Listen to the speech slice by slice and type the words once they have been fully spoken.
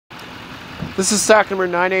This is stock number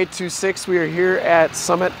 9826. We are here at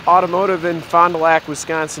Summit Automotive in Fond du Lac,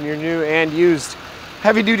 Wisconsin, your new and used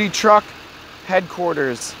heavy-duty truck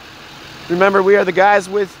headquarters. Remember, we are the guys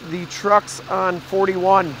with the trucks on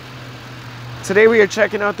 41. Today we are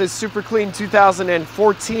checking out this super clean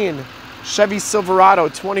 2014 Chevy Silverado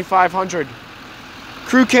 2500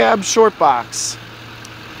 crew cab short box.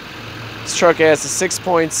 This truck has a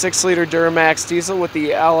 6.6 liter Duramax diesel with the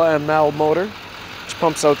LML motor, which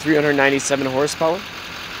pumps out 397 horsepower.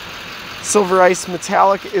 Silver Ice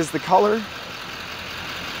Metallic is the color.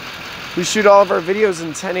 We shoot all of our videos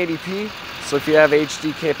in 1080p, so if you have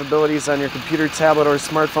HD capabilities on your computer, tablet, or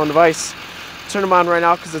smartphone device, turn them on right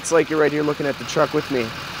now because it's like you're right here looking at the truck with me.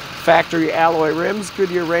 Factory alloy rims,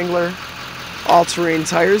 Goodyear Wrangler all-terrain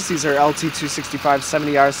tires. These are LT265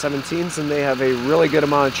 70R17s, and they have a really good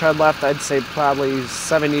amount of tread left. I'd say probably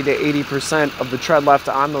 70 to 80% of the tread left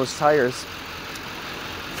on those tires.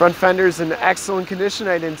 Front fender's in excellent condition.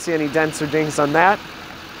 I didn't see any dents or dings on that.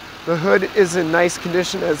 The hood is in nice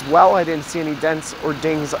condition as well. I didn't see any dents or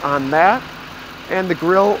dings on that. And the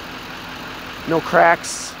grille, no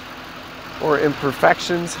cracks or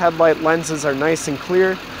imperfections. Headlight lenses are nice and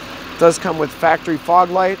clear. It does come with factory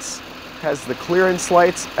fog lights. Has the clearance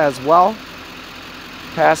lights as well.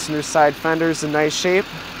 Passenger side fender's in nice shape.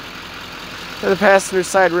 And the passenger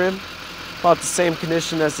side rim, about the same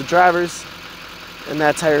condition as the driver's. And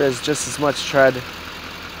that tire has just as much tread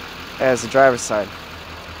as the driver's side.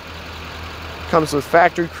 Comes with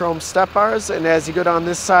factory chrome step bars, and as you go down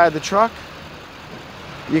this side of the truck,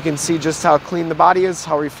 you can see just how clean the body is,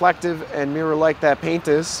 how reflective and mirror-like that paint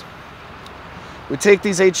is. We take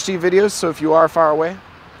these HD videos, so if you are far away,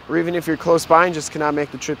 or even if you're close by and just cannot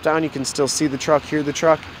make the trip down, you can still see the truck, hear the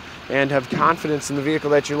truck, and have confidence in the vehicle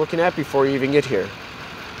that you're looking at before you even get here.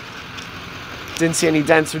 Didn't see any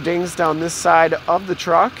dents or dings down this side of the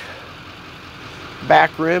truck.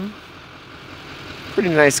 Back rim, pretty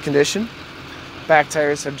nice condition. Back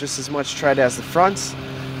tires have just as much tread as the fronts,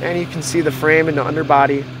 and you can see the frame and the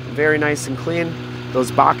underbody, very nice and clean.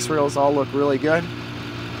 Those box rails all look really good.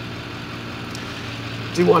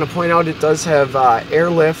 Do want to point out it does have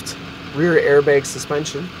airlift rear airbag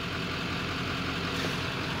suspension,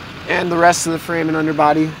 and the rest of the frame and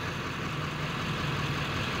underbody,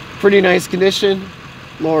 pretty nice condition.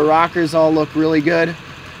 Lower rockers all look really good,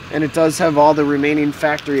 and it does have all the remaining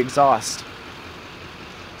factory exhaust,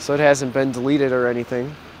 so it hasn't been deleted or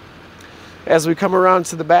anything. As we come around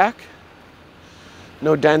to the back,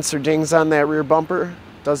 no dents or dings on that rear bumper.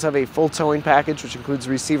 It does have a full towing package, which includes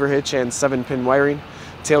receiver hitch and 7-pin wiring.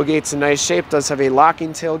 Tailgate's in nice shape, does have a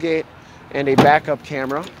locking tailgate and a backup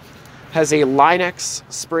camera. Has a Line-X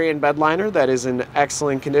spray and bed liner that is in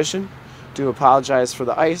excellent condition. Do apologize for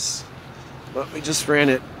the ice, but we just ran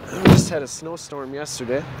it. We just had a snowstorm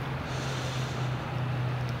yesterday.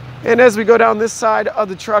 And as we go down this side of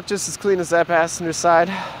the truck, just as clean as that passenger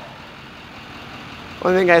side.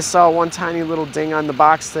 Only thing I saw, one tiny little ding on the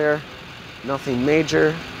box there. Nothing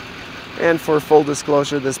major. And for full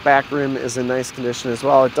disclosure, this back rim is in nice condition as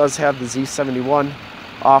well. It does have the Z71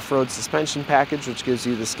 off-road suspension package, which gives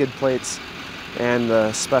you the skid plates and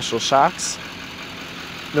the special shocks.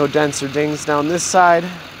 No dents or dings down this side.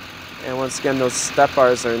 And once again, those step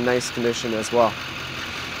bars are in nice condition as well.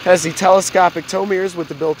 Has the telescopic tow mirrors with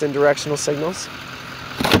the built-in directional signals.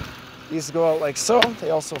 These go out like so. They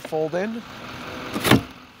also fold in. A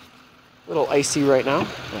little icy right now.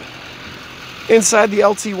 Inside, the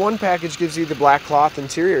LT1 package gives you the black cloth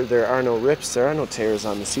interior. There are no rips, there are no tears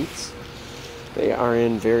on the seats. They are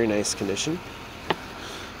in very nice condition.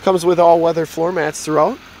 Comes with all-weather floor mats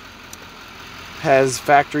throughout. Has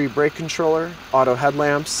factory brake controller, auto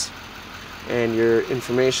headlamps, and your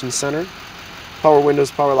information center. Power windows,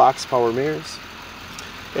 power locks, power mirrors.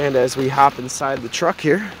 And as we hop inside the truck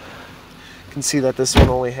here, you can see that this one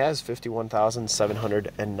only has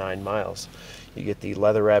 51,709 miles. You get the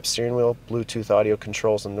leather-wrapped steering wheel, Bluetooth audio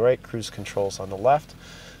controls on the right, cruise controls on the left.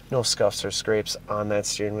 No scuffs or scrapes on that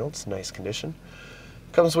steering wheel. It's in nice condition.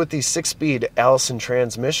 Comes with the 6-speed Allison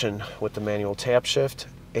transmission with the manual tap shift,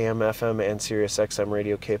 AM, FM, and Sirius XM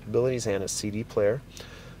radio capabilities, and a CD player.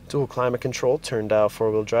 Dual climate control, turn dial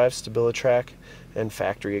 4-wheel drive, StabiliTrak, and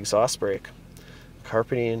factory exhaust brake.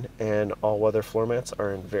 Carpeting and all-weather floor mats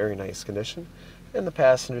are in very nice condition, and the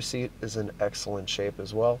passenger seat is in excellent shape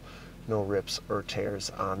as well. No rips or tears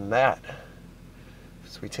on that.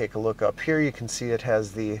 As we take a look up here, you can see it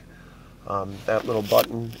has the that little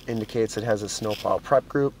button indicates it has a snowplow prep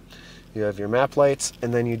group. You have your map lights,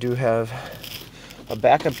 and then you do have a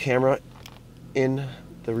backup camera in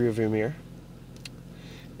the rear view mirror,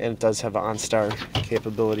 and it does have OnStar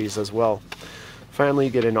capabilities as well. Finally,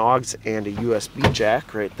 you get an aux and a USB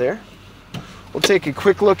jack right there. We'll take a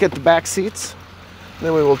quick look at the back seats,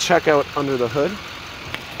 then we will check out under the hood.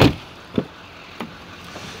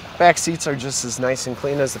 Back seats are just as nice and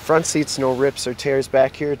clean as the front seats, no rips or tears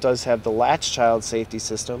back here. It does have the latch child safety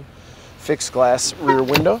system, fixed glass rear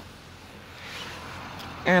window,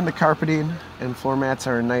 and the carpeting and floor mats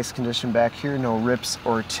are in nice condition back here, no rips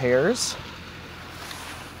or tears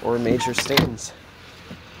or major stains.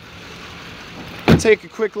 Take a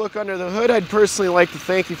quick look under the hood. I'd personally like to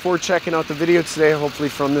thank you for checking out the video today. Hopefully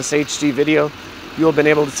from this HD video you'll have been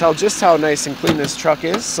able to tell just how nice and clean this truck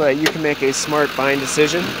is so that you can make a smart buying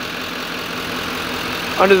decision.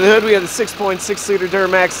 Under the hood we have the 6.6 liter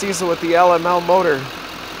Duramax diesel with the LML motor,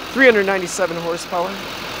 397 horsepower.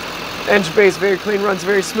 Engine bay is very clean, runs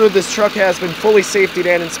very smooth. This truck has been fully safetied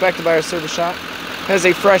and inspected by our service shop. Has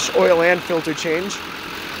a fresh oil and filter change.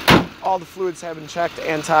 All the fluids have been checked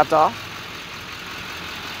and topped off.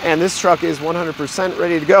 And this truck is 100%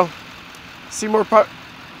 ready to go. See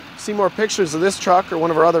more pictures of this truck or one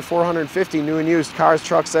of our other 450 new and used cars,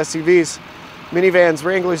 trucks, SUVs, minivans,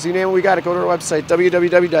 Wranglers, you name it, we got it. Go to our website,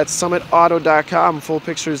 www.summitauto.com. Full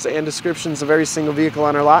pictures and descriptions of every single vehicle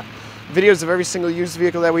on our lot. Videos of every single used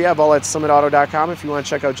vehicle that we have, all at summitauto.com. If you want to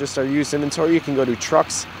check out just our used inventory, you can go to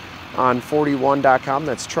truckson41.com.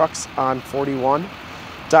 That's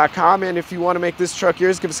truckson41.com. And if you want to make this truck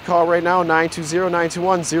yours, give us a call right now,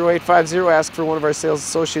 920-921-0850. Ask for one of our sales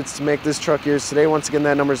associates to make this truck yours today. Once again,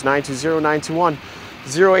 that number is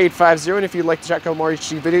 920-921-0850. And if you'd like to check out more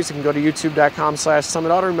HD videos, you can go to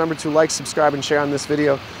youtube.com/summitauto. Remember to like, subscribe, and share on this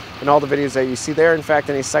video and all the videos that you see there. In fact,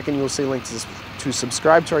 in a second, you will see a link to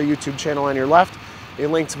subscribe to our YouTube channel on your left, a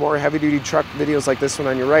link to more heavy-duty truck videos like this one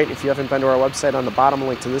on your right. If you haven't been to our website, on the bottom, a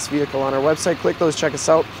link to this vehicle on our website. Click those, check us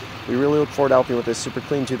out. We really look forward to helping you with this super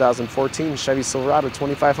clean 2014 Chevy Silverado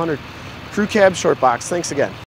 2500 Crew Cab Short Box. Thanks again.